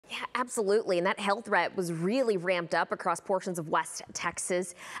Absolutely, and that hail threat was really ramped up across portions of West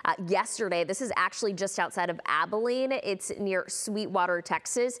Texas yesterday. This is actually just outside of Abilene. It's near Sweetwater,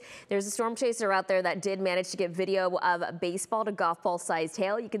 Texas. There's a storm chaser out there that did manage to get video of baseball to golf ball sized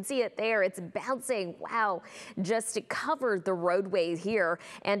hail. You can see it there. It's bouncing. Wow, just covered the roadways here.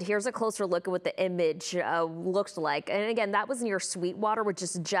 And here's a closer look at what the image looks like. And again, that was near Sweetwater, which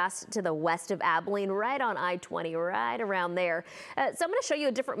is just to the west of Abilene, right on I-20, right around there. So I'm going to show you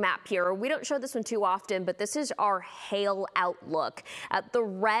a different map here. We don't show this one too often, but this is our hail outlook. The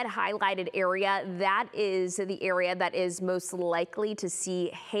red highlighted area, that is the area that is most likely to see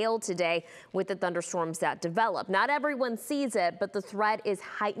hail today with the thunderstorms that develop. Not everyone sees it, but the threat is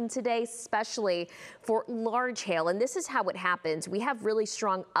heightened today, especially for large hail. And this is how it happens. We have really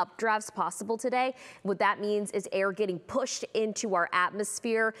strong updrafts possible today. What that means is air getting pushed into our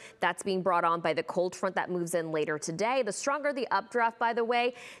atmosphere. That's being brought on by the cold front that moves in later today. The stronger the updraft, by the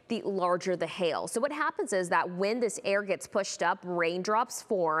way, the larger the hail. So what happens is that when this air gets pushed up, raindrops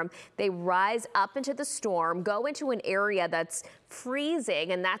form, they rise up into the storm, go into an area that's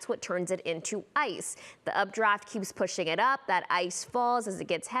freezing, and that's what turns it into ice. The updraft keeps pushing it up. That ice falls as it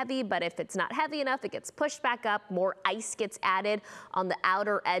gets heavy, but if it's not heavy enough, it gets pushed back up. More ice gets added on the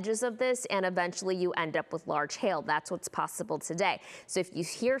outer edges of this, and eventually you end up with large hail. That's what's possible today. So if you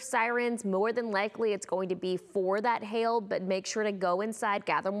hear sirens, more than likely it's going to be for that hail, but make sure to go inside,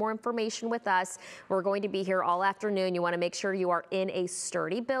 gather more information with us. We're going to be here all afternoon. You want to make sure you are in a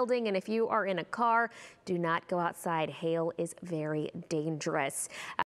sturdy building, and if you are in a car, do not go outside. Hail is very dangerous.